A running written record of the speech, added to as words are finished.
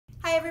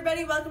Hi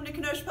everybody, welcome to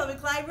Kenosha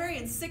Public Library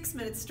and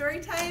 6-minute story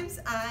times.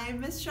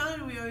 I'm Miss Shawn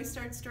and we always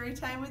start story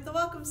time with the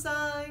welcome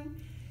song.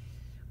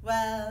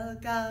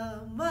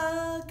 Welcome,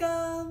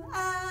 welcome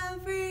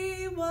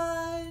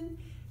everyone.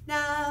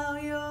 Now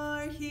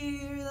you're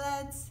here,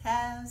 let's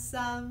have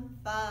some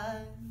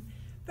fun.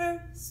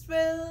 First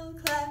we'll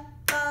clap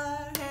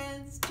our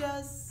hands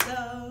just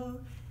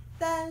so.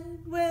 Then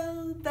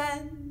we'll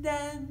bend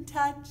and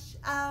touch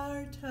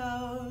our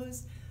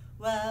toes.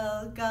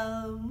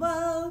 Welcome,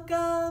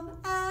 welcome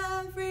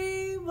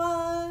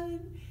everyone.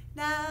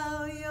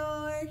 Now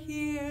you're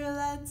here,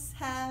 let's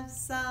have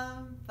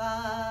some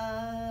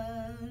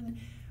fun.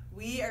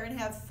 We are going to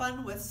have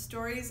fun with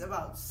stories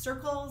about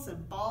circles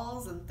and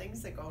balls and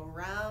things that go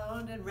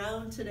round and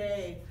round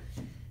today.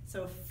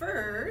 So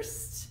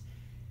first,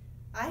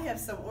 I have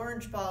some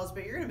orange balls,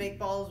 but you're going to make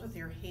balls with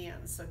your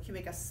hands. So can you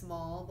make a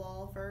small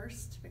ball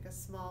first? Make a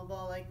small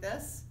ball like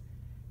this,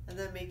 and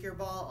then make your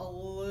ball a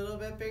little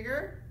bit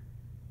bigger.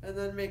 And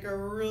then make a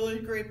really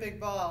great big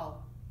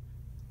ball.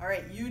 All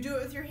right, you do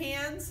it with your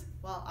hands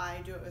while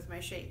I do it with my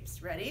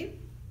shapes.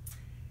 Ready?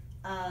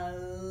 A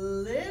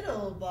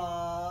little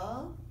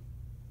ball,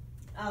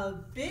 a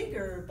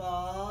bigger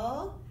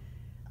ball,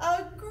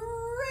 a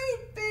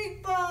great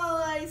big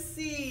ball I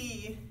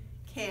see.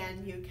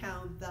 Can you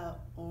count the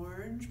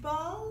orange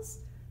balls?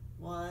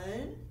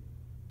 1,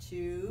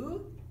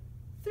 2,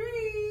 3.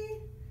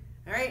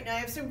 All right, now I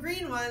have some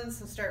green ones.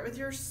 So start with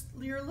your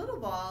little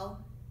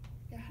ball.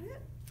 Got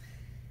it?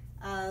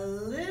 A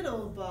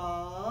little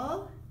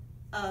ball,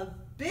 a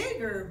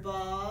bigger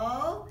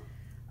ball,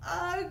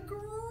 a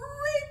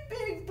great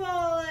big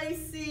ball I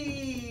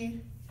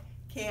see.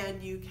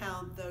 Can you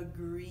count the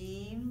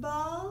green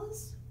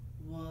balls?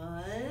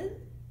 1,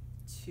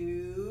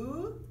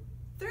 2,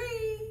 3.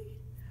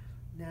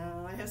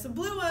 Now I have some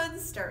blue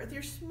ones. Start with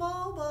your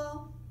small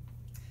ball.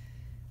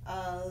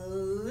 A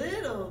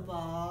little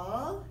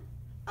ball,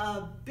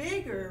 a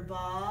bigger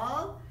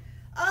ball,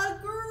 a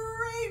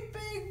great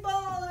big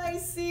ball I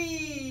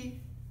see.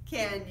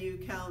 Can you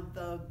count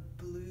the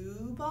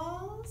blue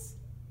balls?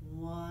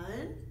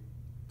 1,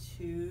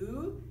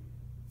 2,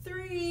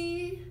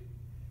 3.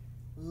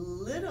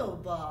 Little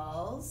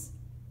balls,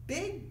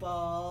 big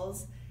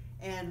balls,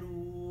 and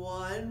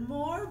one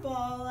more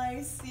ball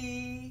I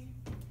see.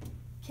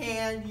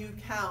 Can you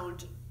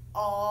count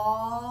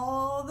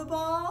all the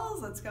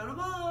balls? Let's count them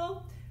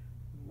all.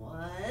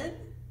 1,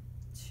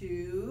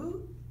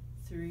 2,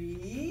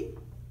 3,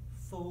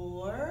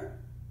 4,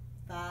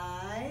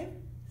 5,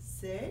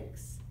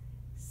 6,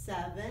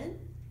 7,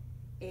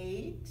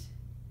 8,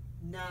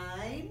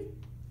 9,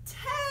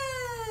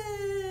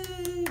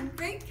 10.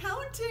 Great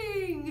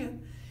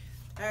counting.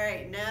 All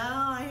right,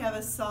 now I have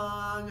a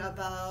song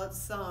about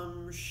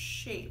some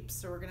shapes.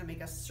 So we're going to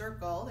make a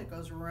circle that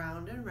goes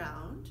round and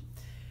round.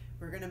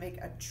 We're going to make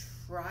a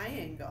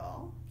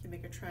triangle. You can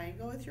make a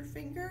triangle with your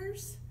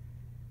fingers.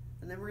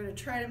 And then we're going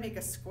to try to make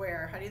a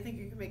square. How do you think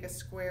you can make a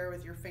square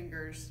with your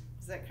fingers?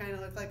 Does that kind of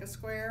look like a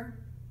square?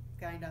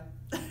 Kind of.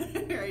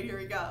 All right, here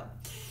we go.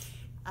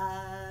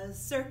 A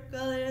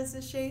circle is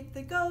a shape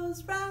that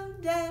goes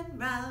round and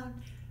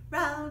round,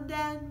 round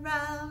and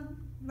round,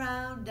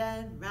 round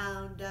and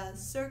round. A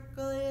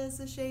circle is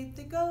a shape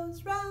that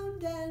goes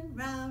round and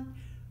round,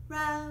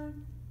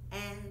 round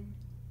and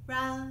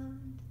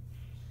round.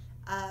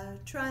 A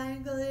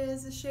triangle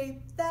is a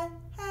shape that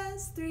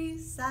has 3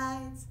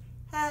 sides,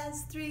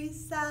 has 3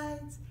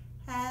 sides,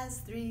 has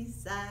 3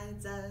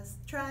 sides. A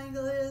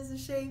triangle is a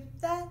shape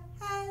that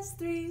has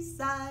 3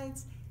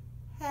 sides,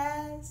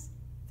 has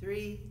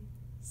 3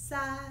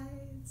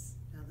 sides.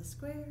 Now the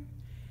square.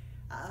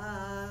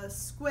 A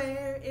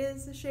square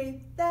is a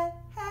shape that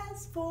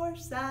has 4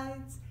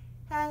 sides,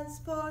 has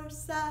 4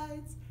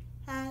 sides,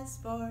 has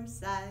 4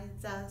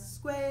 sides. A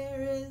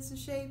square is a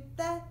shape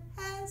that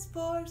has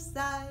 4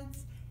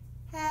 sides,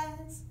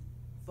 has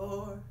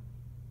 4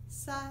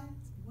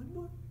 sides. One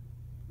more.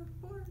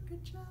 4.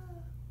 Good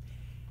job.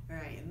 All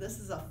right, and this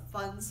is a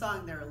fun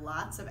song. There are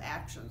lots of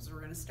actions. We're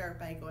going to start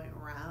by going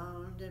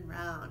round and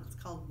round. It's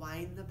called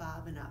Wind the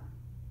Bobbin Up.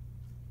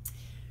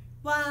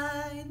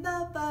 Wind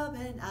the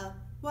bobbin up,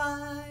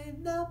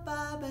 wind the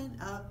bobbin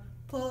up,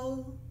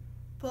 pull,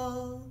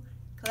 pull,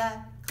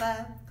 clap,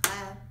 clap,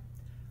 clap.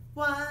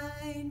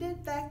 Wind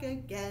it back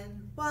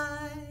again,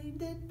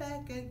 wind it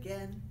back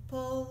again,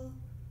 pull,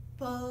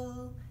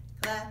 pull,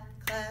 clap,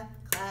 clap,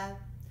 clap.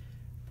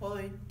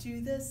 Point to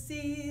the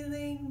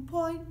ceiling,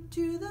 point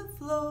to the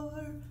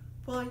floor,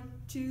 point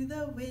to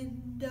the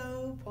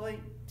window,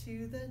 point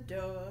to the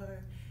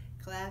door.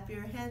 Clap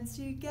your hands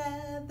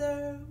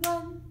together,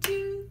 1,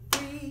 2,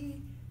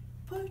 3.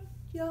 Put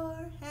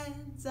your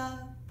hands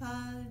up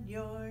on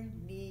your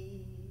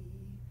knee.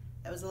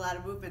 That was a lot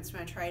of movements.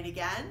 Want to try it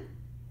again?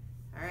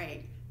 All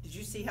right. Did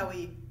you see how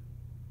we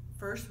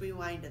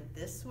wind it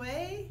this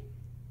way,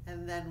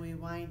 and then we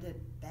wind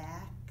it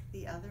back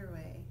the other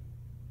way?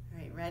 All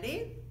right,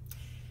 ready?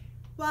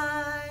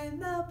 Wind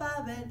the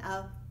bobbin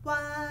up,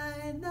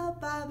 wind the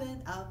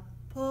bobbin up,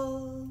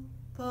 pull,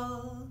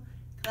 pull,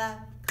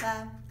 clap,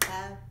 clap,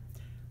 clap.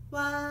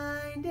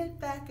 Wind it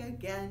back again.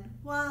 again,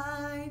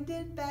 wind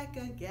it back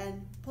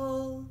again,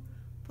 pull,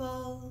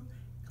 pull,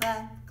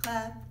 clap,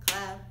 clap,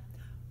 clap.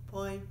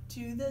 Point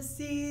to the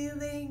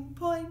ceiling,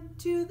 point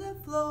to the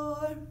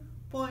floor,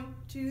 point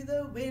to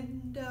the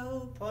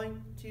window, point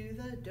to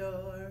the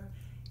door.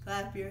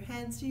 Clap your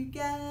hands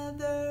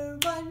together,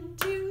 1,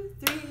 2,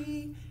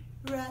 3.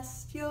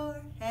 Rest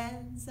your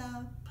hands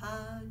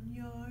upon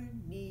your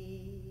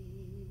knee.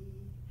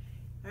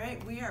 All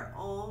right, we are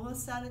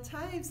almost out of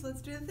time, so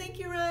let's do the thank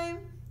you rhyme.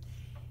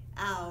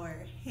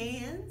 Our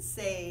hands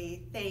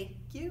say thank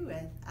you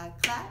with a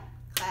clap,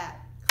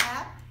 clap,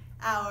 clap.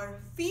 Our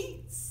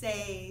feet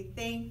say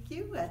thank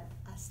you with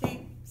a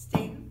stamp,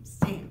 stamp,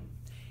 stamp.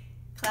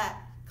 Clap,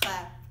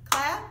 clap,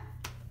 clap.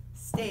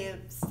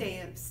 Stamp,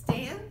 stamp,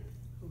 stamp.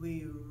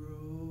 We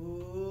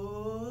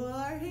roll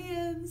our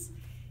hands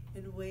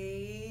and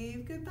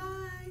wave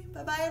goodbye.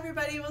 Bye-bye,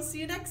 everybody. We'll see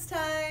you next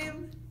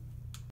time.